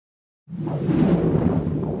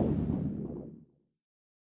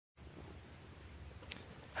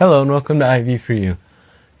Hello and welcome to IV4U.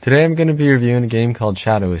 Today I'm going to be reviewing a game called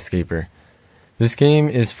Shadow Escaper. This game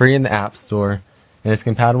is free in the App Store and it's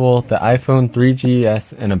compatible with the iPhone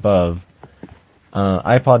 3GS and above,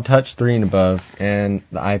 iPod Touch 3 and above, and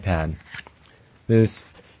the iPad. This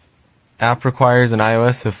app requires an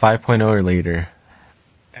iOS of 5.0 or later.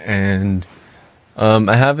 And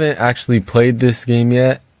I haven't actually played this game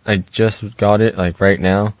yet. I just got it like right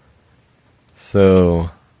now. So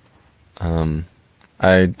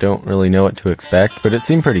I don't really know what to expect, but it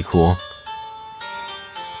seemed pretty cool.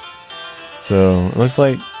 So it looks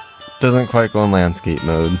like it doesn't quite go in landscape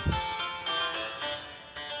mode.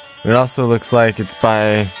 It also looks like it's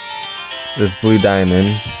by this Blue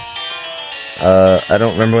Diamond. I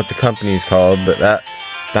don't remember what the company is called, but that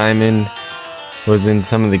diamond was in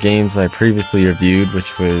some of the games I previously reviewed,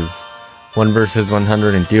 which was 1 vs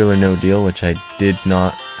 100 and Deal or No Deal, which I did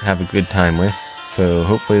not have a good time with. So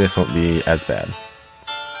hopefully this won't be as bad.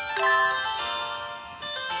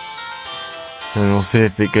 And we'll see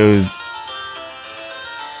if it goes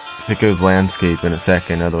landscape in a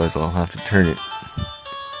second, otherwise I'll have to turn it.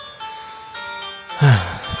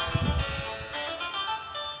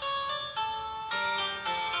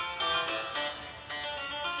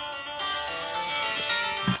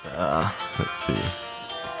 Let's see.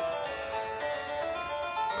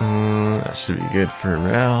 That should be good for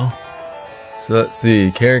now. So let's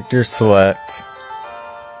see, character select.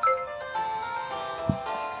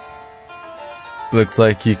 Looks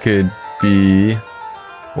like you could be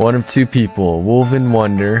one of two people, Woven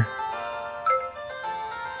Wonder,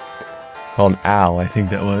 called Al, I think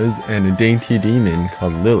that was, and a dainty demon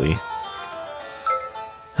called Lily.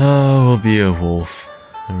 Oh, we'll be a wolf,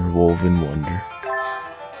 or Woven Wonder.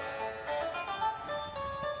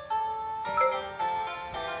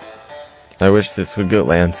 I wish this would go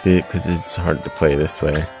landscape because it's hard to play this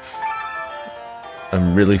way.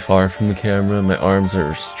 I'm really far from the camera, my arms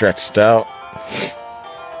are stretched out.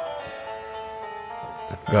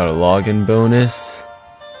 Got a login bonus.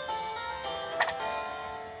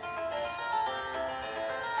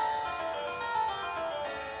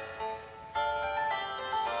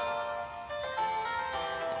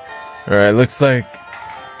 Alright, looks like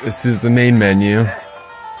this is the main menu.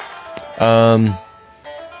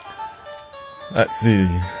 Let's see.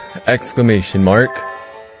 Exclamation mark.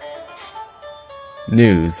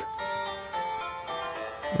 News.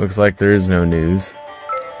 Looks like there is no news.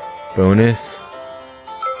 Bonus.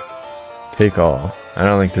 Take all. I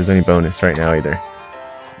don't think there's any bonus right now either.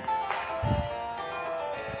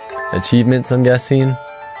 Achievements, I'm guessing.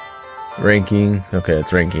 Ranking. Okay,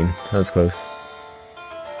 it's ranking. That was close.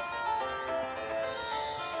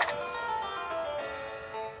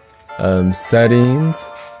 Settings.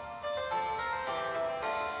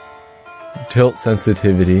 Tilt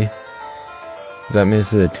sensitivity. Does that mean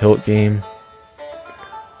this is a tilt game?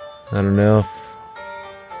 I don't know if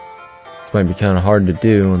this might be kind of hard to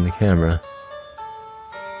do on the camera.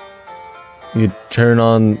 You turn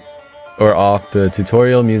on or off the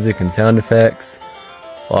tutorial music and sound effects.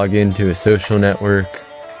 Log into a social network.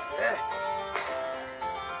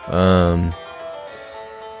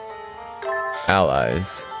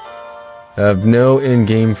 Allies. I have no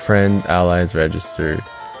in-game friend allies registered.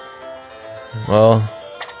 Well,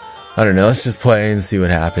 I don't know, let's just play and see what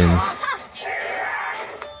happens.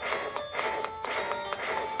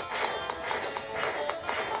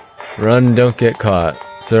 Run, don't get caught.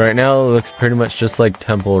 So right now it looks pretty much just like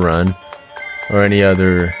Temple Run, or any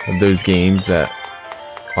other of those games that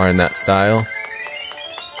are in that style.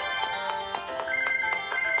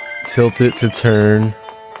 Tilt it to turn.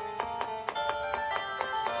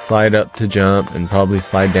 Slide up to jump, and probably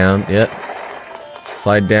slide down. Yep.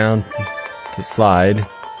 Slide down to slide.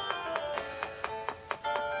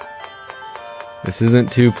 This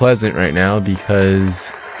isn't too pleasant right now because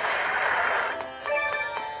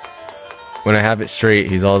when I have it straight,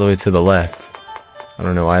 he's all the way to the left. I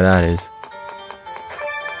don't know why that is.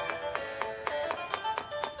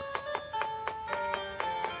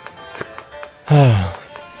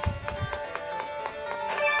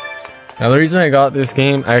 Now the reason I got this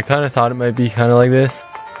game, I kind of thought it might be kind of like this,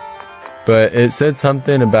 but it said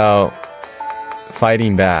something about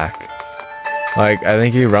fighting back. Like, I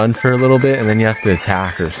think you run for a little bit and then you have to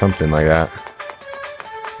attack or something like that.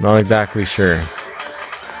 Not exactly sure.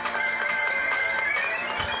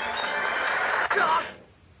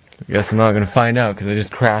 I guess I'm not gonna find out because I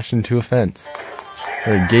just crashed into a fence.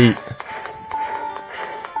 Or a gate.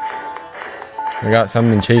 I got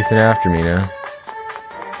something chasing after me now.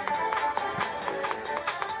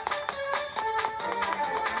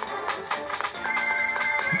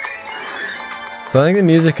 So I think the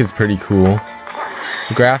music is pretty cool.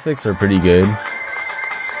 The graphics are pretty good.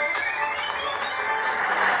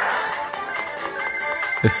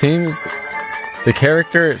 It seems the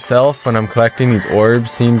character itself, when I'm collecting these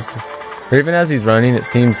orbs, seems, or even as he's running, it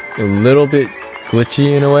seems a little bit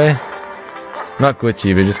glitchy in a way. Not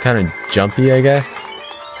glitchy, but just kind of jumpy, I guess.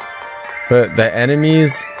 But the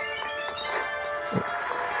enemies,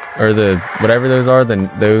 or the whatever those are,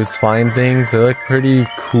 those flying things, they look pretty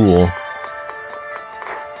cool.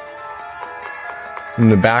 And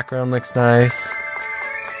the background looks nice.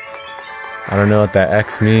 I don't know what that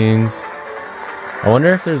X means. I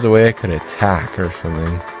wonder if there's a way I could attack or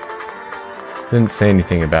something. Didn't say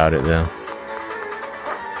anything about it though.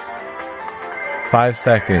 5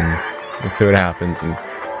 seconds. Let's see what happens.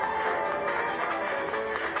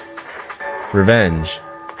 Revenge.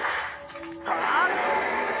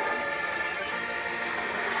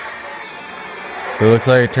 So it looks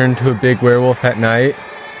like I turned into a big werewolf at night.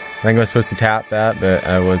 I think I was supposed to tap that, but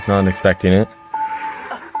I was not expecting it.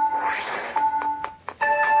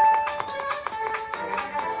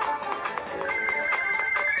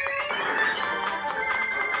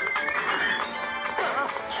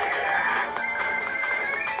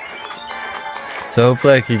 So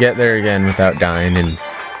hopefully I can get there again without dying, and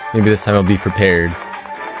maybe this time I'll be prepared.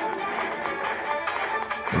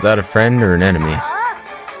 Is that a friend or an enemy?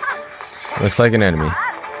 Looks like an enemy.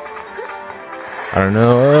 I don't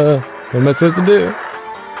know, what am I supposed to do?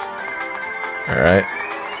 Alright.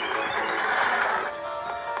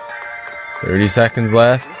 30 seconds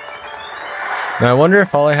left. Now I wonder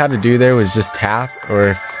if all I had to do there was just tap, or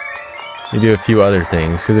if you do a few other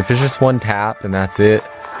things. Because if it's just one tap and that's it,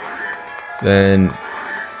 then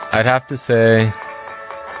I'd have to say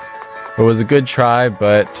it was a good try,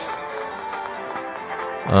 but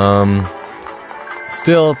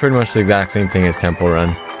still pretty much the exact same thing as Temple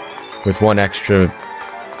Run, with one extra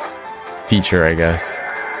feature, I guess.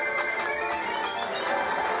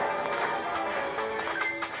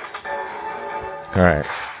 Alright,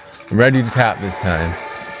 I'm ready to tap this time.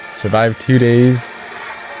 Survived 2 days.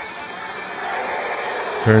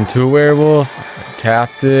 Turned to a werewolf,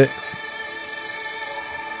 tapped it.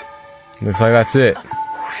 Looks like that's it.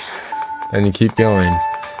 And you keep going.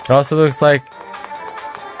 It also looks like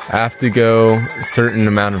I have to go a certain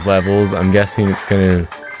amount of levels. I'm guessing it's gonna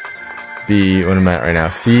be, what I'm at right now,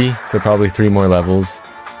 C, so probably 3 more levels.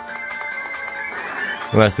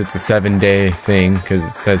 Unless it's a 7-day thing, because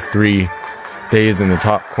it says 3 days in the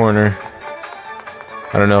top corner.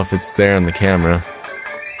 I don't know if it's there on the camera.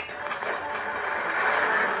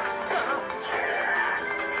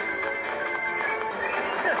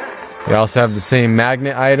 We also have the same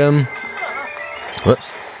magnet item.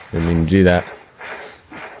 Whoops, didn't mean to do that.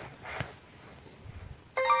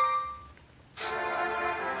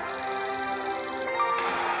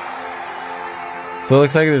 So it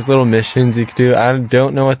looks like there's little missions you could do. I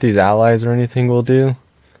don't know what these allies or anything will do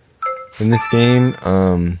in this game.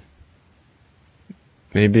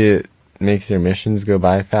 Maybe it makes your missions go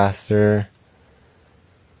by faster.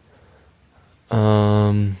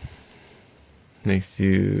 Makes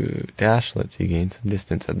you dash, lets you gain some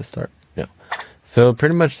distance at the start. No. So it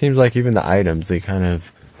pretty much seems like even the items, they kind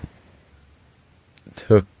of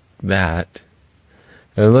took that.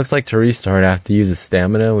 And it looks like to restart I have to use a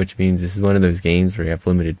stamina, which means this is one of those games where you have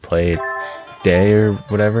limited play day or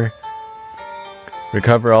whatever.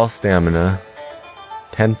 Recover all stamina.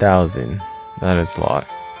 10,000. That is a lot.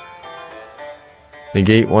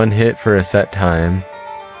 Negate 1 hit for a set time.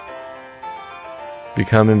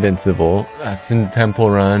 Become invincible. That's in Temple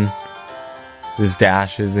Run. This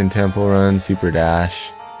dash is in Temple Run. Super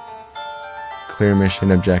dash. Clear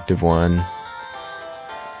mission objective 1.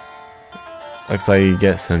 Looks like you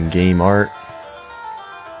get some game art.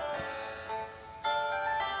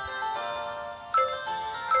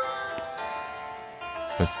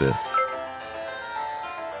 What's this?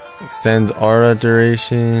 Extends aura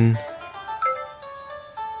duration.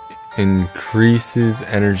 Increases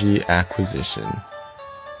energy acquisition.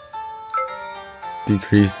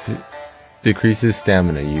 Decreases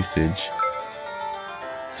stamina usage.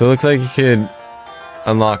 So it looks like you could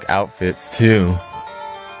unlock outfits too.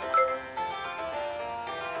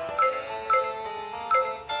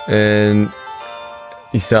 And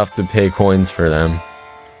you still have to pay coins for them.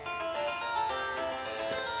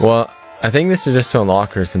 Well, I think this is just to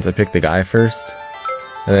unlock her since I picked the guy first.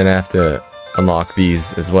 And then I have to unlock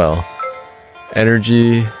these as well.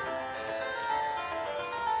 Energy.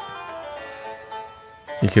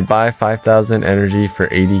 You could buy 5,000 energy for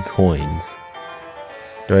 80 coins.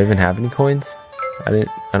 Do I even have any coins? I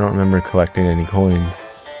don't remember collecting any coins.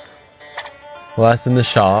 Well, that's in the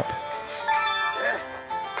shop.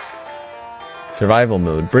 Survival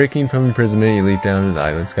mode. Breaking from imprisonment, you leap down to the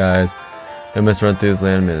island skies. You must run through this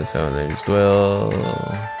land of so and they just dwell.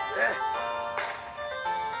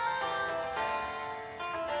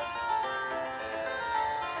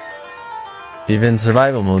 Even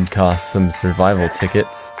survival mode costs some survival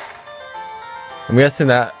tickets. I'm guessing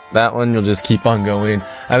that one you'll just keep on going.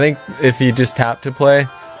 I think if you just tap to play,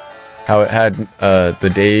 how it had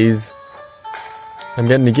the days. I'm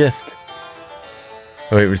getting a gift.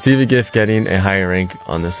 Oh wait, receive a gift getting a higher rank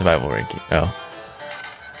on the survival ranking. Oh.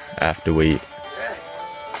 I have to wait.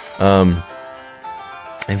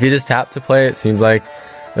 If you just tap to play, it seems like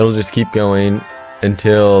it'll just keep going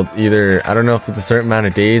until either, I don't know if it's a certain amount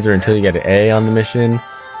of days or until you get an A on the mission,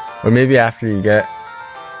 or maybe after you get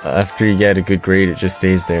a good grade it just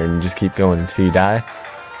stays there and you just keep going until you die.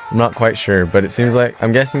 I'm not quite sure, but it seems like,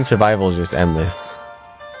 I'm guessing survival is just endless.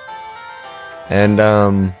 And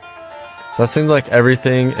so it seems like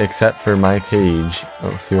everything except for my page.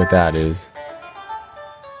 Let's see what that is.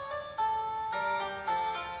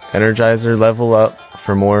 Energizer, level up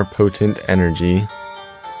for more potent energy.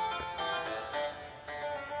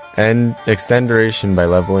 And extend duration by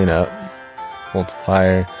leveling up.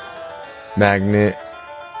 Multiplier. Magnet.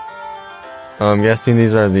 I'm guessing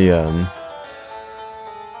these are the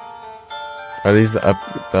are these the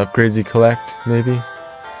upgrades you collect, maybe?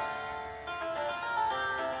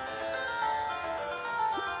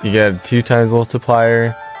 You get a 2x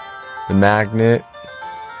multiplier. The magnet.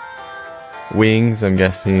 Wings, I'm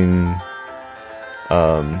guessing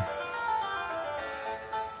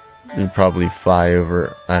you probably fly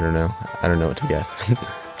over, I don't know what to guess.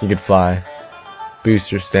 You could fly.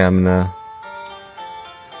 Boost your stamina.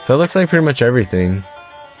 So it looks like pretty much everything.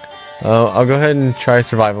 I'll go ahead and try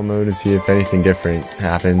survival mode and see if anything different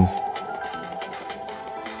happens.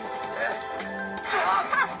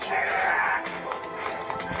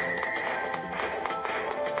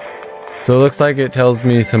 So it looks like it tells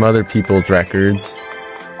me some other people's records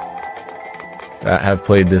that have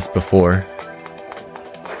played this before.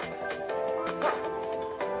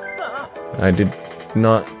 I did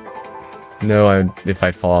not know if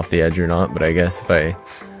I'd fall off the edge or not, but I guess if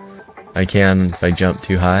I can if I jump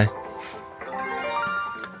too high.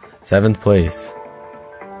 7th place.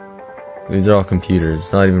 These are all computers,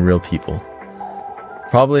 it's not even real people.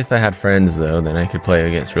 Probably if I had friends though, then I could play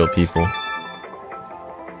against real people.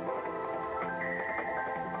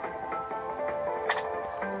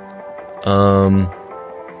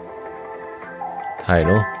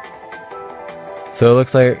 Title. So it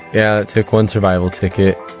looks like, yeah, it took 1 survival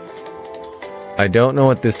ticket. I don't know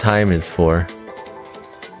what this time is for.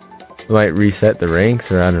 It might reset the ranks,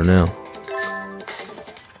 or I don't know.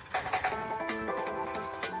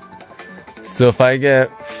 So if I get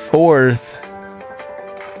 4th,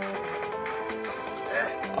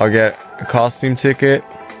 I'll get a costume ticket.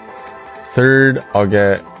 3rd, I'll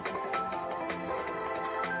get,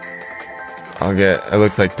 it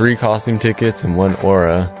looks like 3 costume tickets and 1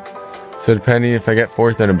 aura. So depending if I get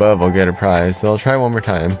 4th and above, I'll get a prize. So I'll try one more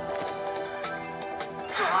time.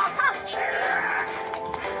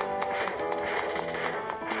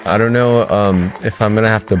 I don't know if I'm gonna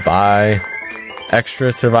have to buy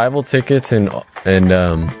extra survival tickets and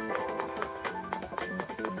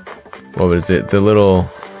what was it? The little,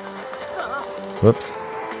 whoops.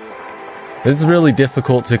 This is really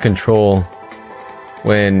difficult to control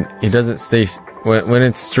when he doesn't stay, when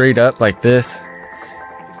it's straight up like this,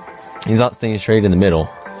 he's not staying straight in the middle.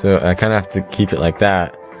 So I kind of have to keep it like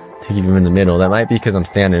that to keep him in the middle. That might be because I'm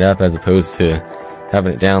standing up as opposed to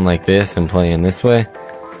having it down like this and playing this way.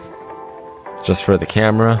 Just for the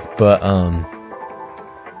camera, but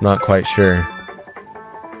not quite sure.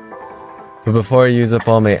 But before I use up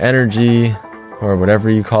all my energy, or whatever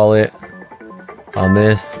you call it, on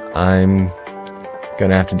this, I'm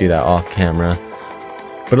gonna have to do that off camera.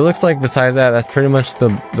 But it looks like besides that, that's pretty much the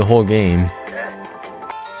whole game.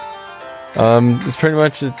 It's pretty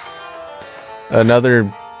much another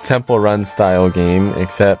Temple Run style game,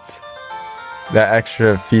 except that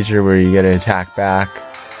extra feature where you get to attack back.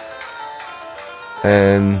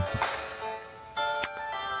 And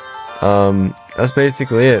that's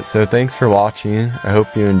basically it. So thanks for watching. I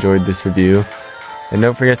hope you enjoyed this review. And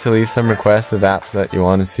don't forget to leave some requests of apps that you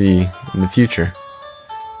want to see in the future.